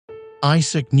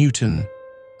Isaac Newton,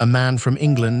 a man from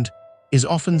England, is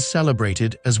often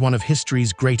celebrated as one of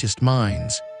history's greatest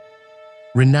minds.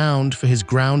 Renowned for his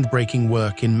groundbreaking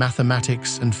work in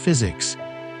mathematics and physics,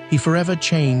 he forever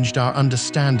changed our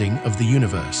understanding of the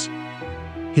universe.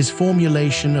 His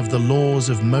formulation of the laws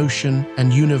of motion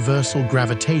and universal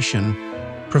gravitation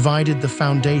provided the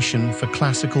foundation for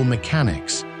classical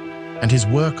mechanics, and his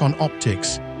work on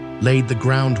optics laid the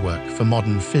groundwork for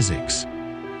modern physics.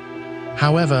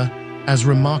 However, as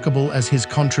remarkable as his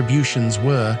contributions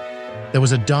were, there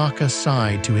was a darker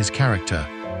side to his character.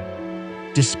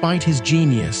 Despite his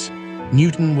genius,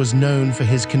 Newton was known for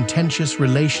his contentious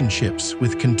relationships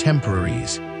with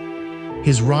contemporaries.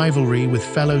 His rivalry with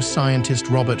fellow scientist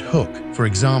Robert Hooke, for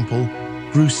example,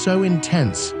 grew so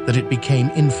intense that it became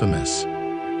infamous.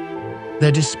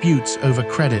 Their disputes over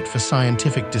credit for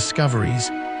scientific discoveries,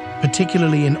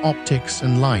 particularly in optics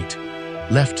and light,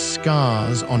 left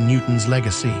scars on Newton's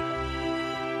legacy.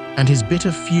 And his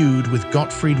bitter feud with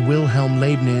Gottfried Wilhelm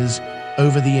Leibniz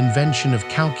over the invention of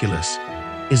calculus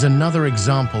is another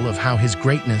example of how his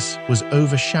greatness was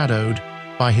overshadowed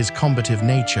by his combative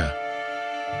nature.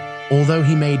 Although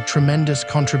he made tremendous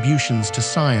contributions to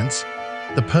science,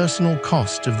 the personal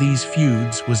cost of these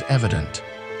feuds was evident.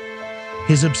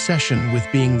 His obsession with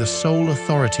being the sole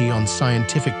authority on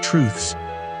scientific truths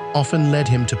often led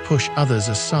him to push others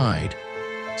aside,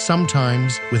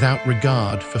 sometimes without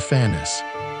regard for fairness.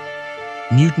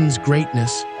 Newton's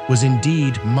greatness was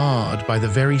indeed marred by the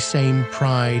very same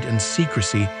pride and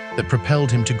secrecy that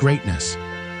propelled him to greatness,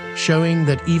 showing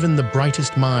that even the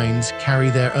brightest minds carry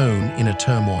their own inner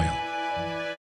turmoil.